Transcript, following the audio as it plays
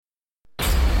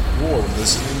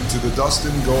listening to the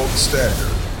Dustin Gold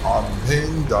Standard on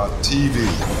Pain.tv.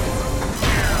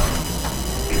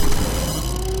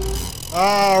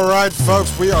 All right,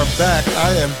 folks, we are back. I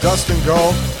am Dustin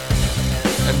Gold,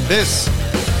 and this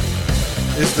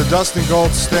is the Dustin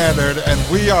Gold Standard,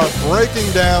 and we are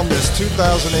breaking down this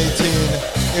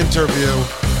 2018 interview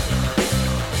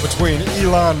between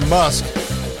Elon Musk,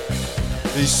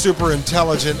 the super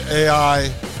intelligent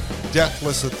AI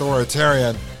deathless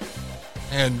authoritarian,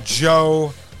 and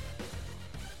Joe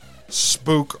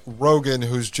Spook Rogan,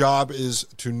 whose job is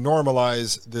to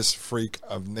normalize this freak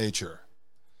of nature.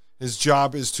 His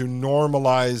job is to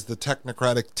normalize the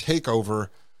technocratic takeover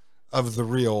of the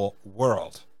real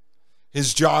world.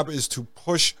 His job is to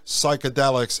push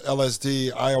psychedelics,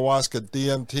 LSD, ayahuasca,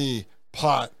 DMT,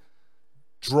 pot,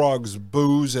 drugs,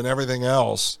 booze, and everything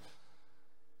else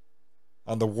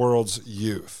on the world's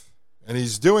youth. And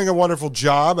he's doing a wonderful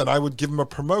job, and I would give him a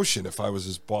promotion if I was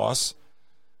his boss,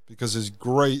 because he's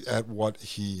great at what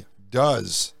he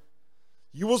does.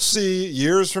 You will see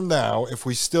years from now, if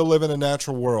we still live in a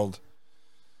natural world,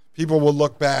 people will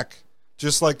look back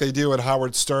just like they do at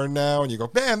Howard Stern now, and you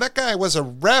go, man, that guy was a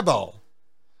rebel.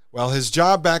 Well, his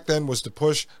job back then was to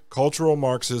push cultural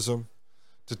Marxism,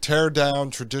 to tear down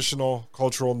traditional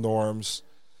cultural norms,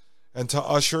 and to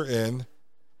usher in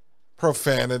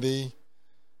profanity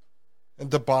and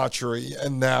debauchery.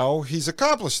 And now he's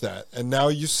accomplished that. And now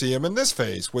you see him in this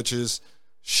phase, which is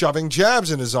shoving jabs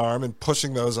in his arm and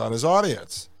pushing those on his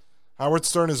audience. Howard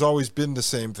Stern has always been the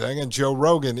same thing, and Joe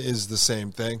Rogan is the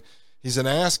same thing. He's an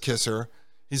ass kisser.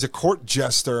 He's a court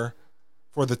jester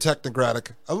for the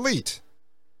technocratic elite.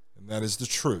 And that is the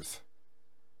truth.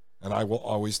 And I will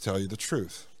always tell you the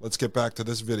truth. Let's get back to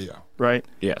this video. Right?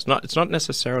 Yeah, it's not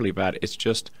necessarily bad. It's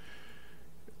just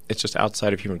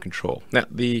outside of human control. Now,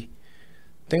 the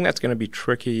thing that's going to be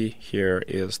tricky here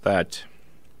is that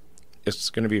it's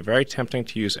going to be very tempting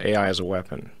to use AI as a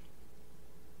weapon.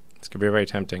 It's going to be very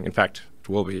tempting. In fact, it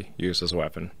will be used as a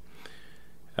weapon.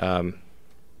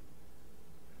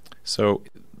 So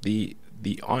the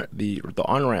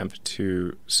on-ramp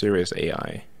to serious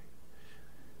AI,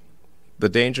 the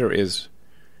danger is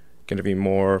going to be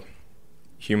more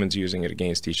humans using it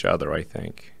against each other, I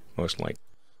think, most likely.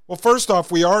 Well, first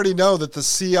off, we already know that the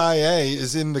CIA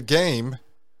is in the game.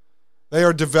 They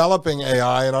are developing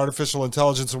AI and artificial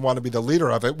intelligence and want to be the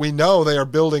leader of it. We know they are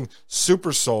building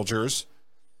super soldiers,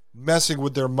 messing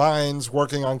with their minds,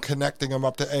 working on connecting them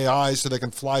up to AI so they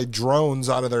can fly drones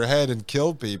out of their head and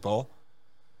kill people.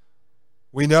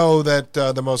 We know that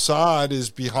the Mossad is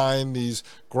behind these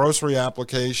grocery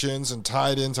applications and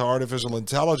tied into artificial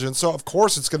intelligence. So, of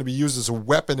course, it's going to be used as a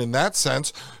weapon in that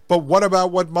sense. But what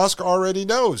about what Musk already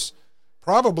knows?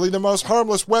 Probably the most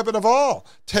harmless weapon of all,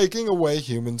 taking away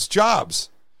humans' jobs.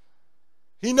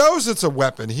 He knows it's a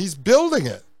weapon. He's building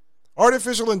it.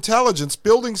 Artificial intelligence,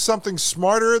 building something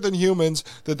smarter than humans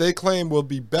that they claim will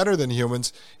be better than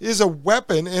humans, is a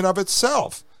weapon in of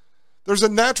itself. There's a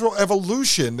natural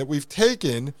evolution that we've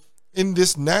taken in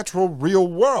this natural real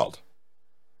world.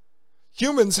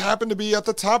 Humans happen to be at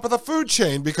the top of the food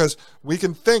chain because we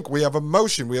can think, we have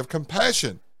emotion, we have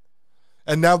compassion.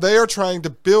 And now they are trying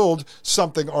to build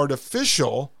something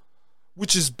artificial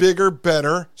which is bigger,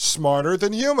 better, smarter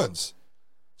than humans.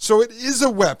 So it is a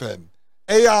weapon.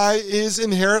 AI is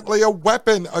inherently a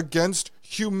weapon against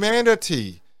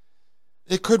humanity.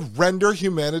 It could render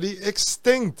humanity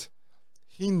extinct.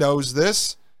 He knows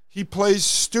this. He plays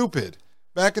stupid.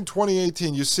 Back in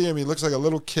 2018, you see him, he looks like a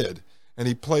little kid, and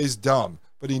he plays dumb,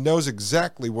 but he knows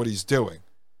exactly what he's doing.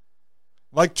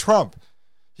 Like Trump,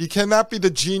 he cannot be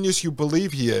the genius you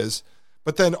believe he is,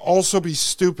 but then also be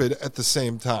stupid at the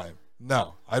same time.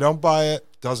 No, I don't buy it.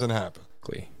 Doesn't happen.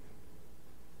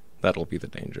 That'll be the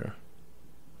danger.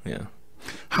 Yeah.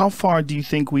 How far do you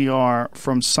think we are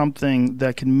from something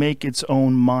that can make its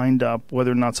own mind up,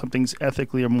 whether or not something's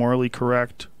ethically or morally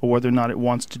correct, or whether or not it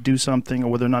wants to do something,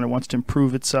 or whether or not it wants to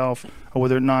improve itself, or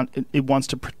whether or not it wants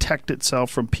to protect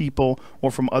itself from people or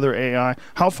from other AI?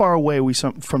 How far away are we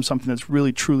from something that's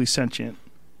really, truly sentient?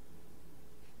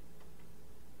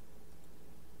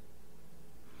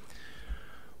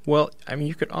 Well, I mean,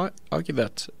 you could argue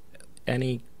that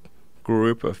any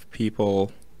group of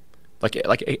people, like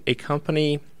a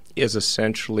company is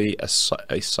essentially a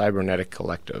cybernetic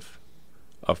collective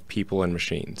of people and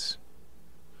machines.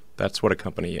 That's what a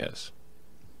company is.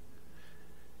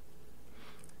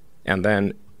 And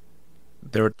then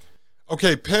there...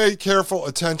 Okay, pay careful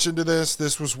attention to this.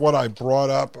 This was what I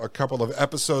brought up a couple of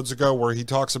episodes ago where he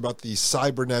talks about the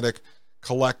cybernetic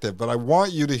collective, but I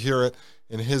want you to hear it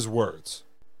in his words.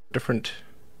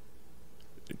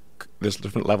 There's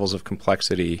different levels of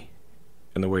complexity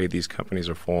in the way these companies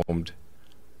are formed.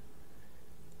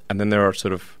 And then there's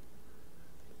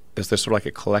this sort of like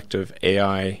a collective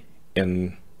AI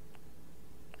in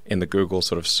the Google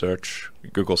search,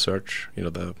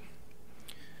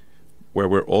 where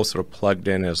we're all sort of plugged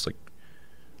in as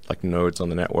like nodes on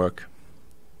the network,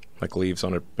 like leaves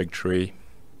on a big tree.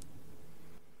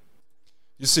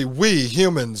 You see, we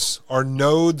humans are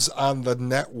nodes on the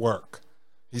network.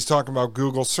 He's talking about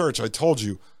Google search. I told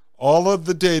you, all of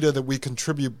the data that we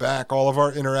contribute back, all of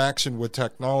our interaction with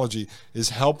technology is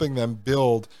helping them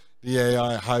build the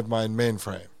AI hive mind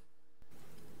mainframe.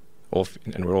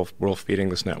 And we're all feeding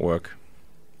this network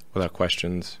without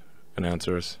questions and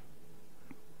answers.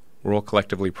 We're all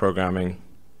collectively programming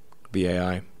the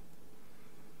AI,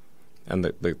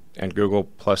 and and Google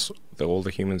plus all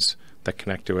the humans that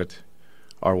connect to it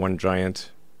are one giant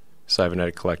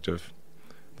cybernetic collective.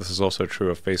 This is also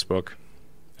true of Facebook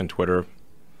and Twitter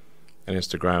and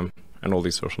Instagram and all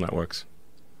these social networks.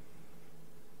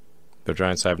 They're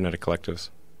giant cybernetic collectives.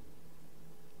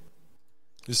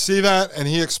 You see that? And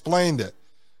he explained it.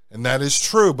 And that is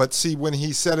true. But see, when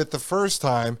he said it the first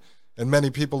time, and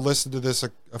many people listened to this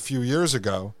a few years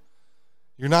ago,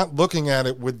 you're not looking at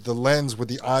it with the lens, with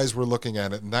the eyes we're looking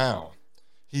at it now.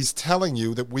 He's telling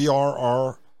you that we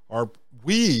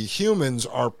humans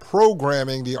are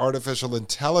programming the artificial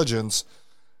intelligence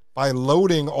by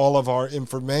loading all of our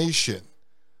information,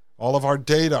 all of our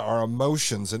data, our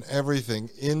emotions, and everything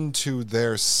into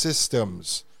their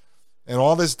systems. And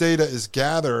all this data is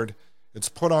gathered, it's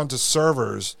put onto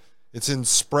servers, it's in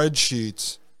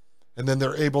spreadsheets, and then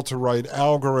they're able to write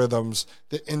algorithms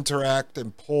that interact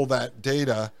and pull that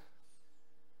data,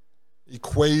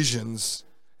 equations,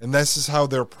 and this is how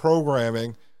they're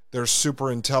programming their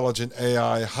super intelligent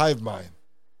AI hive mind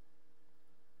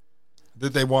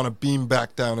that they want to beam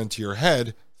back down into your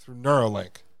head through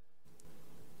Neuralink.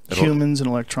 Humans and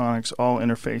electronics all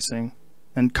interfacing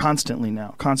and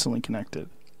constantly connected.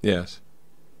 Yes.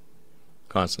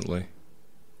 Constantly.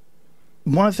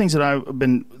 One of the things that I've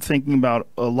been thinking about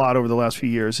a lot over the last few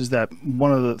years is that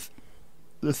one of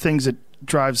the things that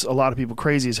drives a lot of people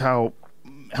crazy is how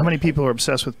many people are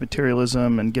obsessed with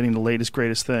materialism and getting the latest,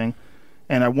 greatest thing.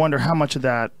 And I wonder how much of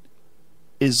that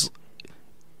is,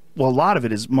 well, a lot of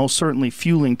it is most certainly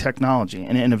fueling technology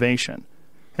and innovation.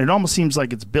 And it almost seems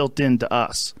like it's built into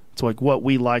us. It's like what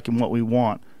we like and what we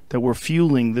want, that we're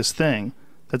fueling this thing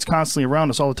that's constantly around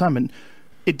us all the time. And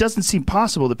it doesn't seem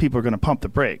possible that people are going to pump the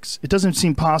brakes. It doesn't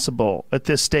seem possible at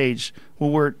this stage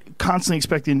when we're constantly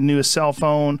expecting the newest cell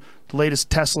phone, the latest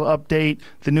Tesla update,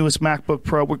 the newest MacBook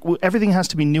Pro. Everything has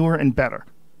to be newer and better.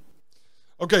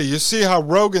 Okay, you see how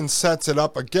Rogan sets it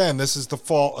up again. This is the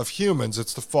fault of humans.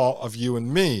 It's the fault of you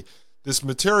and me, this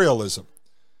materialism,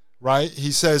 right?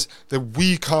 He says that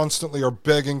we constantly are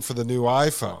begging for the new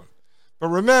iPhone. But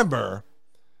remember,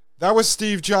 that was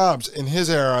Steve Jobs in his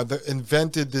era that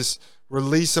invented this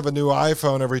release of a new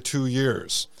iPhone every 2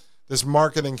 years, this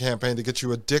marketing campaign to get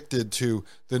you addicted to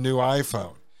the new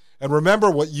iPhone. And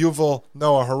remember what Yuval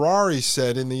Noah Harari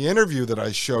said in the interview that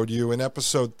I showed you in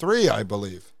episode 3, I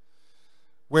believe,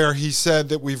 where he said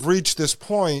that we've reached this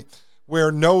point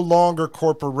where no longer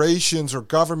corporations or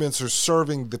governments are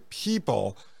serving the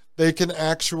people. They can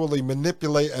actually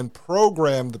manipulate and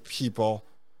program the people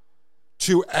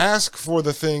to ask for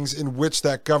the things in which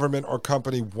that government or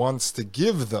company wants to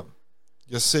give them.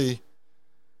 You see,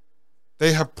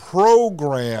 they have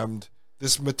programmed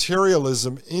this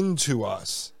materialism into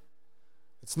us.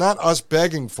 It's not us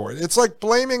begging for it. It's like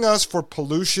blaming us for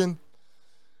pollution,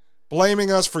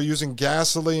 blaming us for using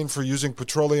gasoline, for using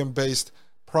petroleum-based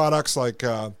products like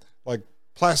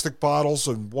plastic bottles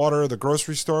and water at the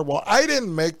grocery store. Well, I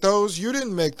didn't make those. You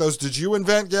didn't make those. Did you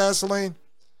invent gasoline?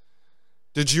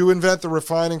 Did you invent the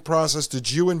refining process?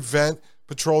 Did you invent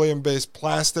petroleum-based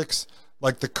plastics?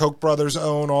 Like the Koch brothers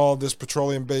own all of this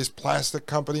petroleum-based plastic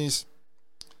companies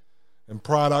and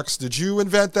products. Did you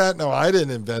invent that? No, I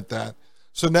didn't invent that.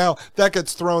 So now that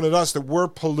gets thrown at us that we're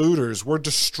polluters. We're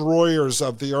destroyers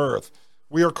of the earth.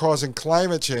 We are causing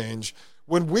climate change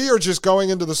when we are just going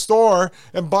into the store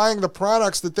and buying the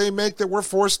products that they make that we're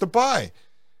forced to buy.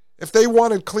 If they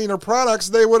wanted cleaner products,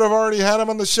 they would have already had them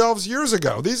on the shelves years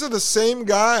ago. These are the same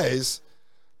guys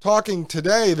talking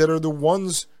today that are the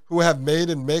ones who have made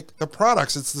and make the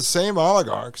products. It's the same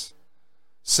oligarchs,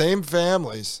 same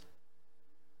families.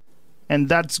 And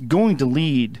that's going to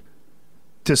lead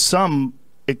to some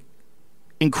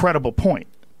incredible point.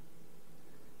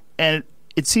 And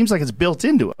it seems like it's built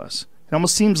into us. It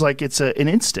almost seems like it's an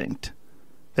instinct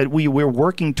that we're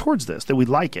working towards this, that we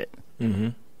like it. Mm-hmm.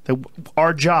 That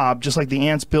our job, just like the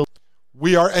ants build.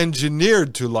 We are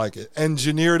engineered to like it,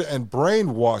 engineered and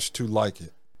brainwashed to like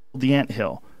it. The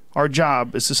anthill. Our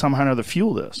job is to somehow or another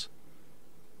fuel this.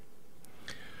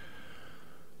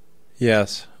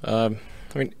 Yes. I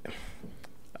mean,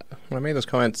 when I made this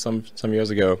comment some years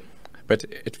ago, but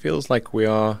it feels like we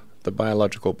are the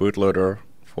biological bootloader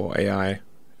for AI,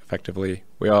 effectively.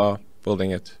 We are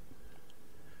building it.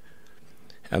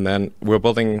 And then we're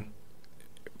building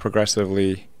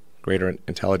progressively greater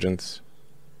intelligence.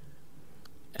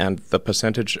 And the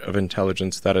percentage of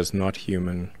intelligence that is not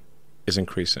human is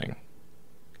increasing.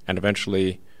 And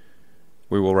eventually,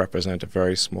 we will represent a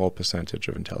very small percentage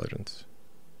of intelligence.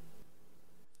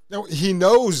 Now, he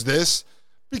knows this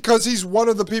because he's one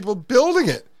of the people building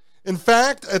it. In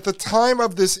fact, at the time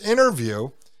of this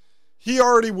interview, he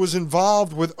already was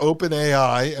involved with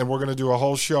OpenAI, and we're going to do a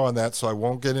whole show on that, so I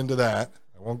won't get into that.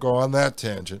 I won't go on that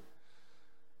tangent.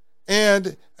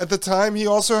 And at the time, he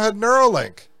also had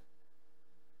Neuralink.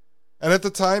 And at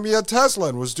the time, he had Tesla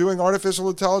and was doing artificial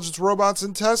intelligence robots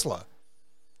in Tesla.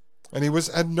 And he was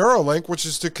at Neuralink, which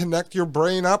is to connect your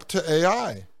brain up to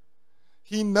AI.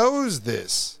 He knows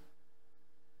this.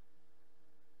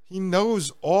 He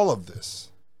knows all of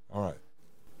this. All right.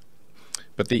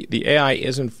 But the AI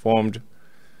is informed,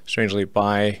 strangely,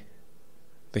 by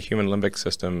the human limbic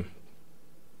system.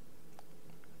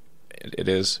 It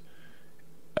is,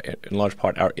 in large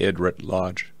part, our id writ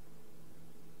large.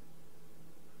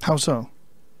 How so?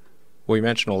 Well, you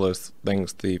mentioned all those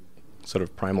things, the sort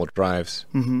of primal drives.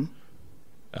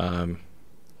 Mm-hmm.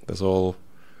 There's all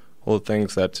the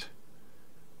things that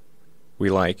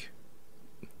we like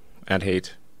and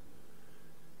hate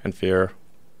and fear.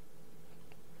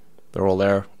 They're all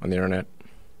there on the internet.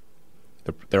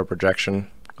 They're a projection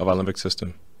of our limbic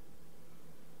system.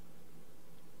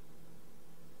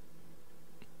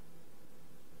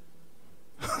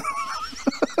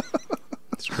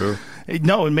 It's true.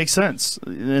 No, it makes sense.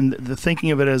 And the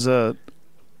thinking of it as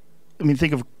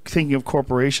thinking of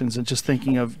corporations and just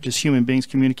thinking of just human beings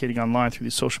communicating online through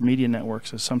these social media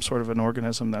networks as some sort of an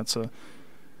organism it's a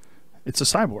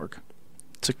cyborg.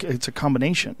 It's a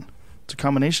combination. It's a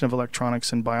combination of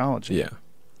electronics and biology. Yeah.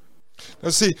 Now,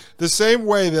 see, the same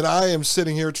way that I am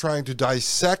sitting here trying to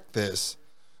dissect this,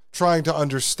 trying to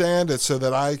understand it so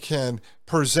that I can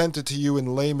present it to you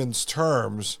in layman's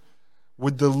terms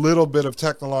with the little bit of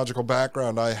technological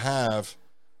background I have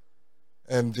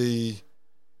and the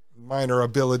minor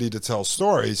ability to tell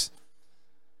stories,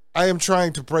 I am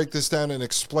trying to break this down and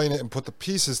explain it and put the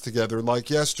pieces together, like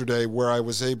yesterday, where I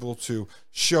was able to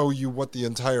show you what the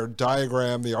entire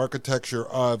diagram, the architecture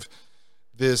of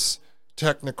this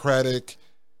technocratic,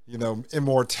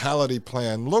 immortality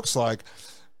plan looks like.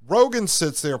 Rogan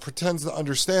sits there, pretends to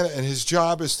understand it, and his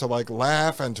job is to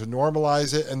laugh and to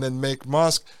normalize it and then make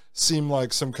Musk seem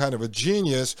like some kind of a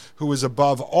genius who is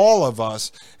above all of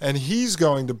us, and he's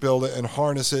going to build it and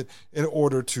harness it in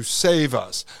order to save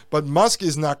us. But Musk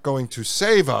is not going to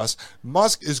save us.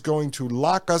 Musk is going to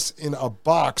lock us in a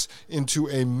box into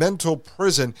a mental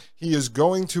prison. He is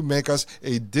going to make us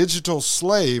a digital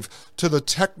slave to the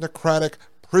technocratic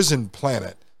prison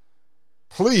planet.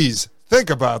 Please think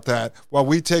about that while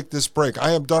we take this break.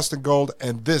 I am Dustin Gold,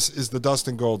 and this is the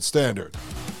Dustin Gold Standard.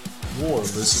 You're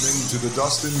listening to the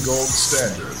Dustin Gold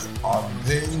Standard on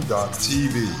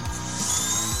Pain.tv.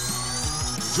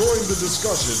 Join the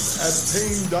discussion at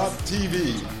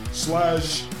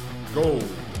Pain.tv/gold.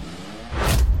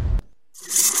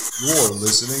 You're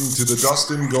listening to the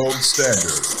Dustin Gold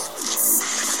Standard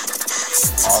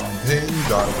on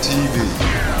Pain.tv.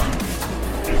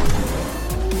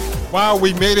 Wow,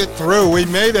 we made it through. We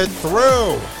made it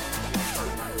through.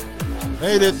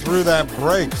 Made it through that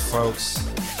break, folks.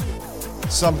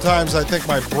 Sometimes I think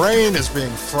my brain is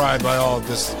being fried by all of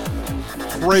this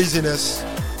craziness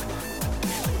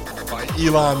by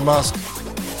Elon Musk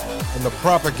and the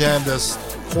propagandist,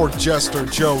 court jester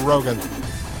Joe Rogan.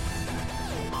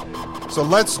 So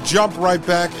let's jump right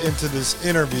back into this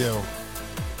interview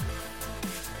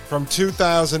from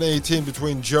 2018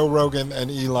 between Joe Rogan and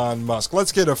Elon Musk.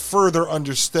 Let's get a further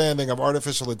understanding of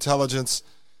artificial intelligence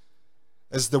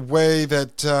as the way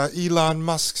that Elon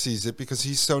Musk sees it, because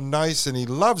he's so nice and he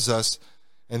loves us,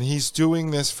 and he's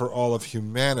doing this for all of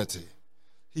humanity.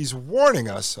 He's warning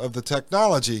us of the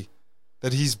technology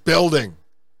that he's building.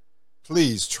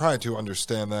 Please try to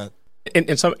understand that.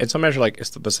 In some measure, it's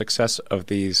the success of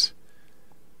these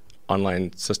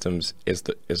online systems is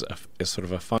sort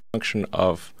of a function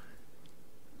of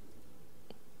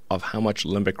how much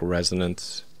limbic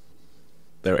resonance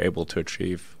they're able to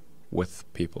achieve with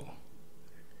people.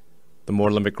 The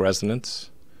more limbic resonance,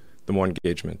 the more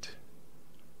engagement.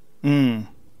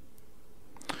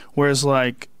 Whereas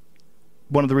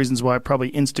one of the reasons why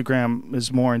probably Instagram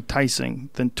is more enticing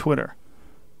than Twitter.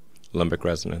 Limbic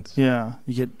resonance. Yeah,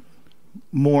 you get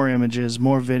more images,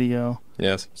 more video.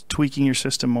 Yes. It's tweaking your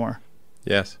system more.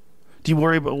 Yes. Do you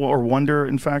worry about or wonder,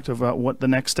 in fact, about what the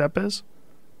next step is?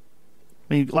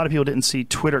 I mean, a lot of people didn't see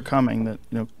Twitter coming, that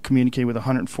communicate with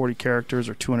 140 characters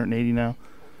or 280 now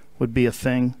would be a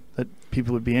thing that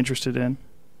people would be interested in.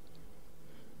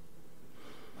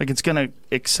 Like, it's going to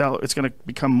excel. It's going to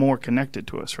become more connected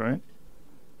to us, right?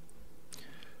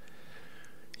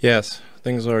 Yes.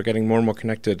 Things are getting more and more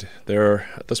connected. They're,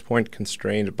 at this point,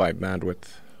 constrained by bandwidth.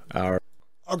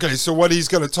 Okay, so what he's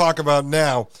going to talk about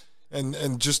now,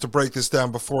 and just to break this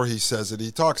down before he says it,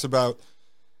 he talks about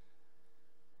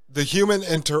the human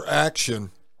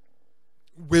interaction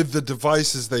with the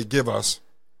devices they give us,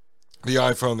 the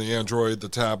iPhone, the Android, the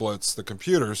tablets, the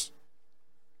computers,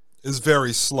 is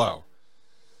very slow.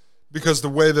 Because the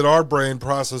way that our brain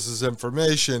processes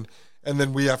information, and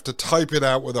then we have to type it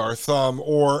out with our thumb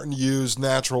or use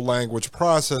natural language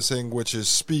processing, which is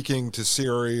speaking to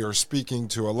Siri or speaking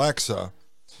to Alexa,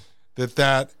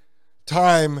 that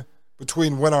time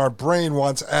between when our brain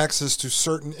wants access to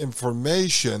certain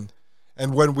information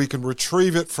and when we can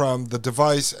retrieve it from the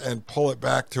device and pull it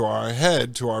back to our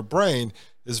head, to our brain,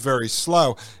 is very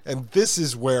slow. And this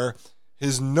is where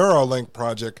his Neuralink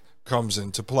project comes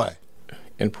into play.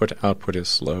 Input-output is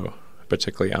slow,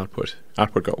 particularly output.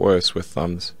 Output got worse with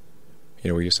thumbs.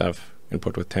 We used to have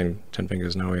input with 10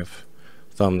 fingers, now we have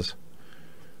thumbs.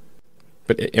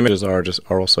 But images are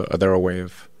also they're a way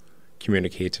of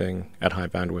communicating at high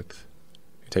bandwidth.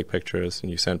 You take pictures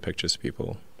and you send pictures to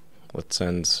people.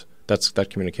 That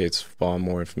communicates far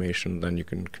more information than you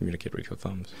can communicate with your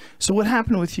thumbs. So what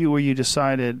happened with you where you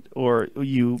decided, or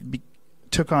you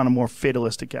took on a more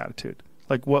fatalistic attitude?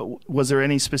 Like, what was there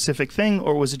any specific thing,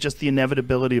 or was it just the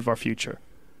inevitability of our future?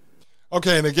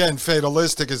 Okay, and again,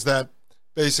 fatalistic is that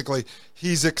basically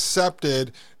he's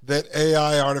accepted that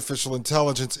AI, artificial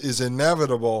intelligence, is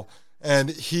inevitable, and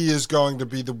he is going to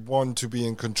be the one to be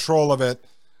in control of it,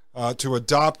 to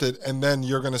adopt it, and then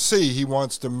you're going to see he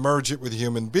wants to merge it with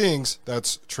human beings.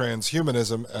 That's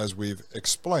transhumanism, as we've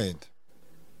explained.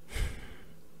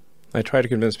 I try to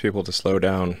convince people to slow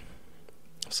down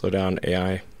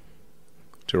AI,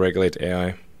 to regulate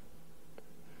AI.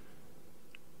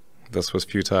 This was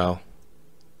futile.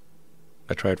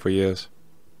 I tried for years.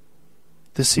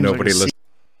 This seems Nobody like listened.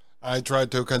 I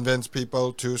tried to convince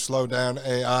people to slow down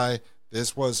AI.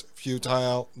 This was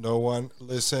futile. No one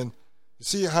listened. You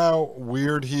see how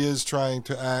weird he is trying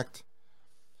to act?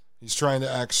 He's trying to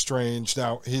act strange.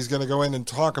 Now, he's going to go in and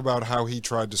talk about how he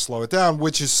tried to slow it down,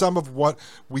 which is some of what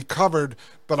we covered,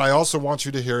 but I also want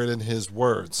you to hear it in his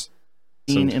words.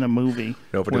 In a movie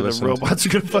Nobody where listened. the robots are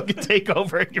going to fucking take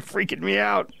over and you're freaking me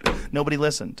out. Nobody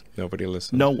listened. Nobody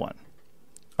listened. No one.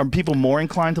 Are people more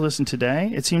inclined to listen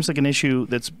today? It seems like an issue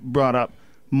that's brought up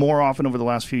more often over the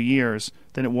last few years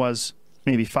than it was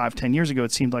maybe 5-10 years ago.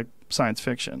 It seemed like science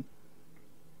fiction.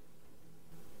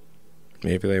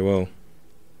 Maybe they will.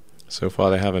 So far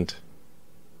they haven't.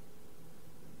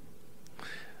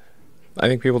 I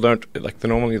think people don't,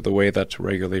 normally the way that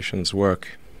regulations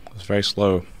work is very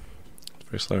slow. It's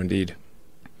very slow indeed.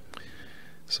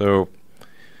 So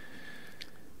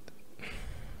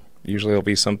usually there'll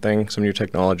be some new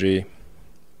technology.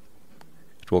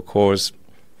 It will cause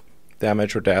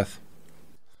damage or death.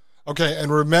 Okay,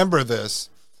 and remember this.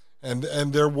 And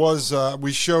there was,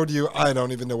 we showed you, I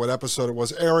don't even know what episode it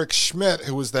was, Eric Schmidt,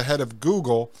 who was the head of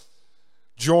Google,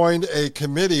 joined a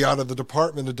committee out of the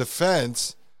Department of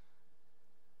Defense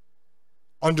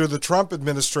under the Trump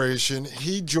administration.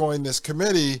 He joined this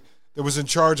committee that was in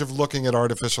charge of looking at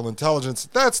artificial intelligence.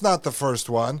 That's not the first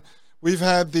one. We've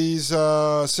had these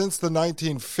since the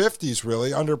 1950s,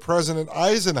 really, under President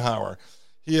Eisenhower.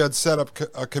 He had set up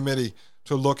a committee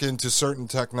to look into certain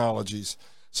technologies.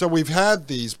 So we've had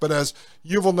these, but as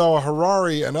Yuval Noah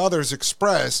Harari and others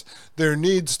express, there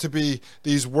needs to be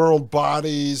these world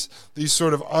bodies, these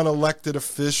sort of unelected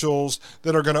officials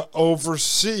that are going to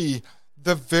oversee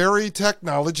the very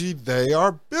technology they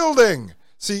are building.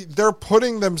 See, they're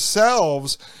putting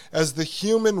themselves as the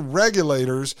human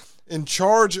regulators in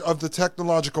charge of the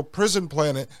technological prison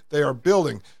planet they are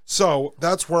building. So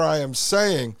that's where I am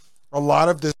saying a lot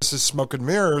of this is smoke and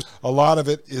mirrors. A lot of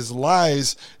it is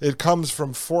lies. It comes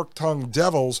from fork-tongued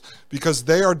devils because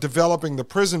they are developing the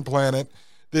prison planet,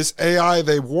 this AI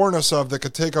they warn us of that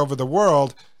could take over the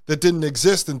world that didn't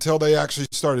exist until they actually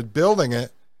started building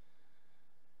it.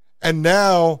 And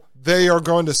now they are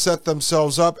going to set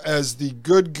themselves up as the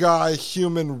good guy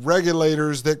human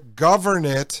regulators that govern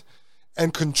it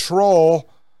and control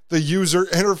the user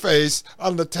interface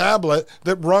on the tablet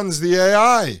that runs the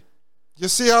AI. You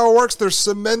see how it works? They're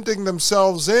cementing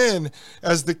themselves in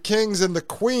as the kings and the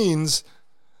queens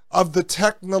of the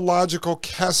technological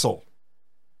castle,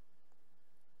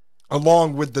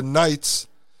 along with the knights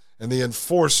and the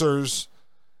enforcers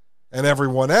and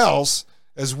everyone else,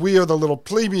 as we are the little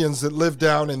plebeians that live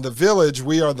down in the village.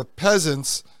 We are the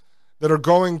peasants that are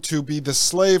going to be the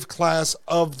slave class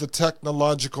of the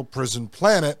technological prison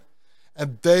planet,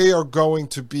 and they are going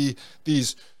to be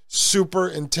these super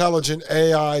intelligent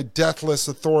AI, deathless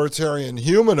authoritarian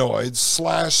humanoids /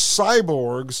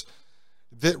 cyborgs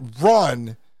that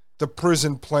run the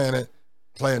prison planet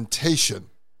plantation.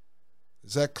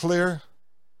 Is that clear?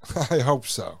 I hope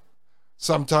so.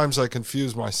 Sometimes I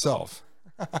confuse myself.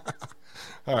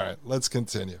 All right, let's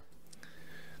continue.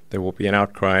 There will be an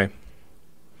outcry.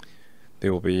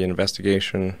 There will be an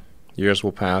investigation. Years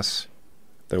will pass.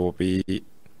 There will be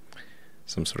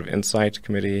some sort of insight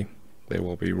committee. There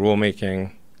will be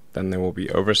rulemaking. Then there will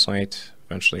be oversight,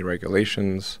 eventually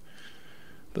regulations.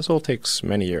 This all takes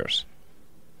many years.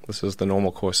 This is the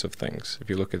normal course of things. If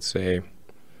you look at, say,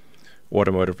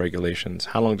 automotive regulations,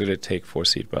 how long did it take for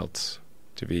seatbelts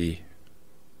to be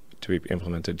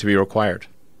implemented, to be required?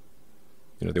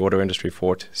 You know, the auto industry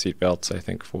fought seatbelts, I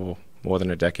think, for more than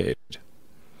a decade.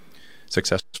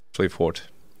 Successfully fought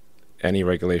any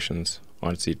regulations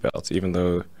on seatbelts, even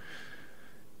though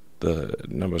the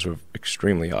numbers were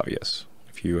extremely obvious.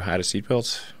 If you had a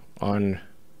seatbelt on,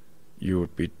 you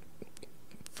would be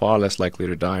far less likely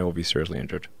to die or be seriously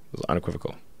injured. It was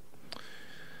unequivocal.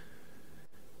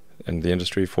 And the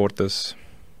industry fought this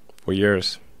for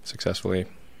years successfully.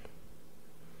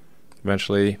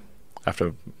 Eventually,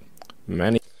 after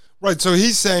many... Right, so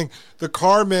he's saying the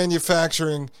car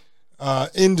manufacturing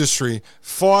industry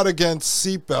fought against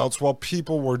seatbelts while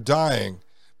people were dying.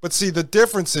 But see, the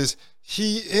difference is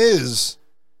he is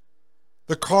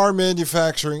the car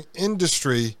manufacturing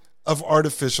industry of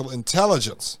artificial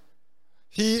intelligence.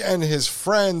 He and his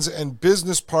friends and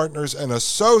business partners and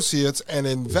associates and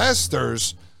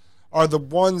investors are the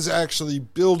ones actually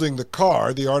building the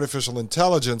car, the artificial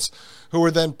intelligence, who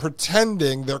are then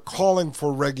pretending they're calling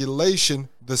for regulation,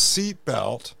 the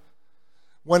seatbelt,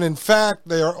 when in fact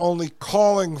they are only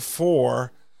calling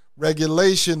for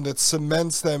regulation that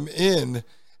cements them in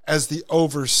as the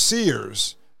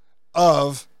overseers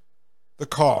of the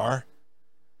car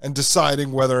and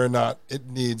deciding whether or not it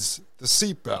needs the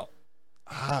seatbelt.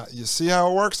 You see how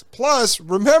it works? Plus,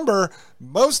 remember,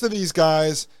 most of these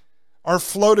guys are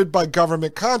floated by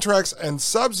government contracts and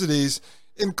subsidies,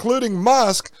 including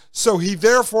Musk, so he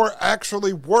therefore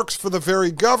actually works for the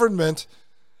very government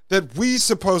that we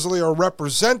supposedly are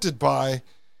represented by,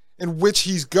 in which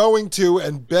he's going to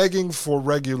and begging for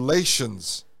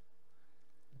regulations.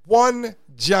 One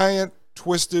giant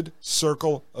twisted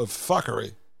circle of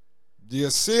fuckery. Do you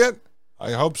see it?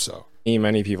 I hope so.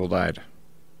 Many people died.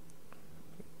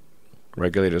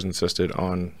 Regulators insisted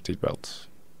on seatbelts.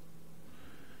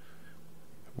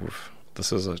 If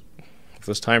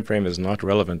this time frame is not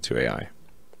relevant to AI,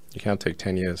 you can't take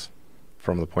 10 years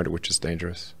from the point at which it's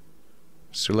dangerous.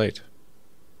 It's too late.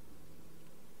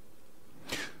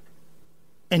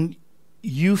 And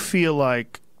you feel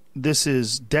like this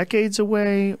is decades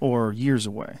away or years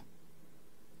away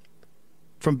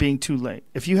from being too late?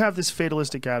 If you have this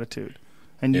fatalistic attitude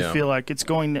and you feel like it's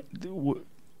going,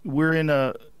 we're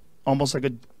in almost like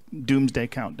a doomsday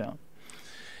countdown.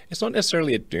 It's not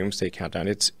necessarily a doomsday countdown.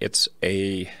 It's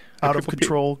a out of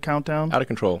control countdown. Out of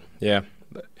control, yeah.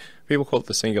 People call it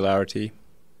the singularity,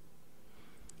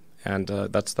 and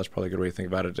that's probably a good way to think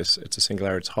about it. It's a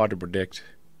singularity. It's hard to predict,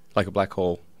 like a black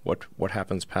hole. What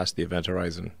happens past the event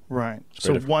horizon? Right.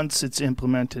 So once it's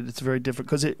implemented, it's very different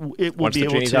because it will once be the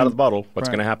able genie's to out of the bottle. What's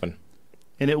going to happen?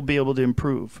 And it will be able to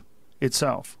improve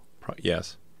itself.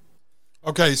 Yes.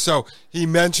 Okay, so he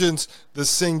mentions the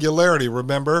singularity.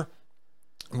 Remember,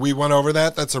 we went over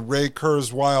that. That's a Ray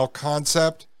Kurzweil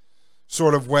concept.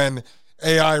 Sort of when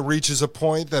AI reaches a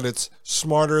point that it's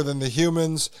smarter than the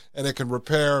humans and it can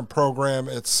repair and program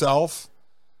itself,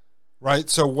 right?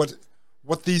 So what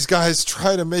these guys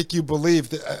try to make you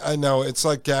believe, I know it's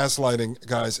like gaslighting,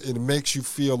 guys. It makes you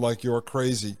feel like you're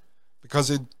crazy because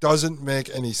it doesn't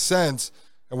make any sense.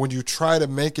 And when you try to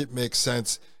make it make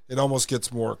sense, it almost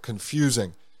gets more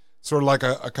confusing. Sort of like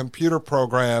a computer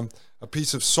program, a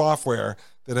piece of software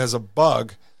that has a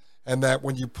bug, and that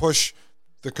when you push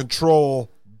the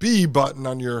Control B button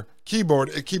on your keyboard,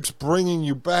 it keeps bringing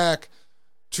you back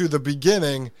to the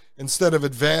beginning instead of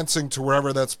advancing to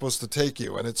wherever that's supposed to take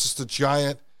you. And it's just a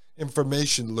giant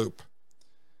information loop.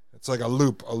 It's like a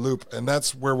loop. And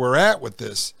that's where we're at with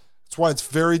this. That's why it's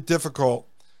very difficult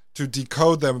to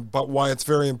decode them, but why it's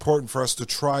very important for us to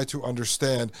try to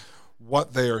understand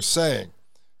what they are saying.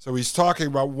 So he's talking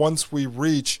about once we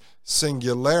reach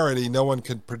singularity, no one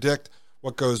can predict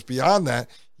what goes beyond that.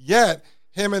 Yet,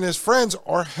 him and his friends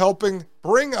are helping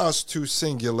bring us to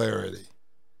singularity.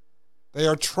 They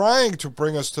are trying to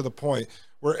bring us to the point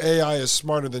where AI is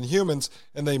smarter than humans,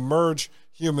 and they merge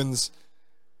humans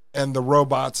and the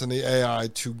robots and the AI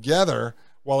together,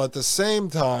 while at the same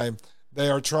time, they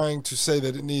are trying to say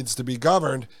that it needs to be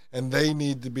governed, and they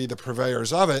need to be the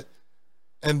purveyors of it,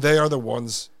 and they are the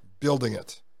ones building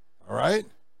it. All right?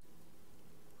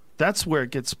 That's where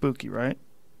it gets spooky, right?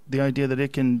 The idea that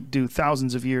it can do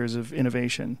thousands of years of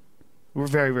innovation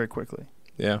very, very quickly.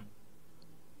 Yeah.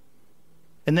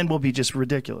 And then we'll be just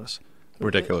ridiculous.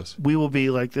 Ridiculous. We will be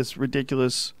like this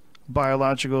ridiculous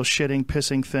biological shitting,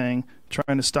 pissing thing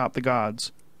trying to stop the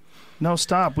gods. No,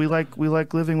 stop. We like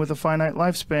living with a finite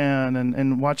lifespan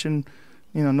and watching,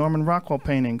 Norman Rockwell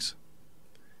paintings.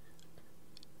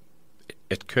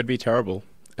 It could be terrible,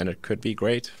 and it could be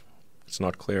great. It's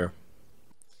not clear.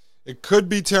 It could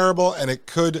be terrible, and it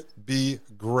could be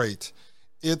great.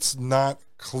 It's not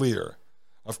clear.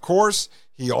 Of course,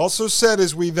 he also said,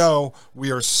 as we know, we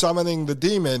are summoning the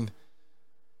demon,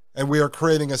 and we are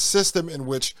creating a system in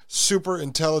which super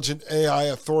intelligent AI,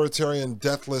 authoritarian,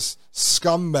 deathless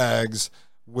scumbags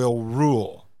will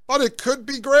rule. But it could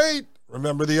be great.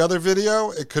 Remember the other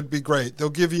video? It could be great. They'll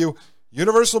give you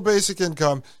universal basic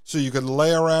income so you can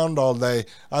lay around all day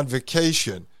on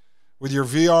vacation with your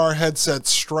VR headset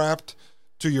strapped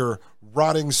to your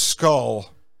rotting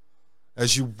skull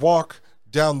as you walk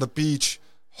down the beach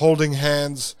holding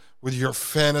hands with your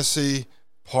fantasy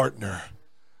partner.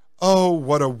 Oh,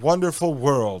 what a wonderful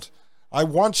world. I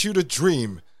want you to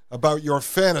dream about your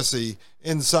fantasy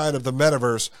inside of the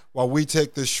metaverse while we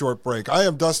take this short break. I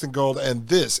am Dustin Gold, and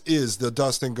this is the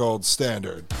Dustin Gold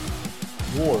Standard.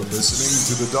 You're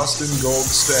listening to the Dustin Gold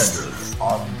Standard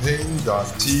on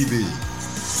Pain.tv.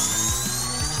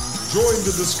 Join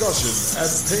the discussion at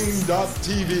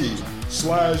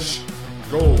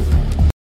Pain.tv/gold.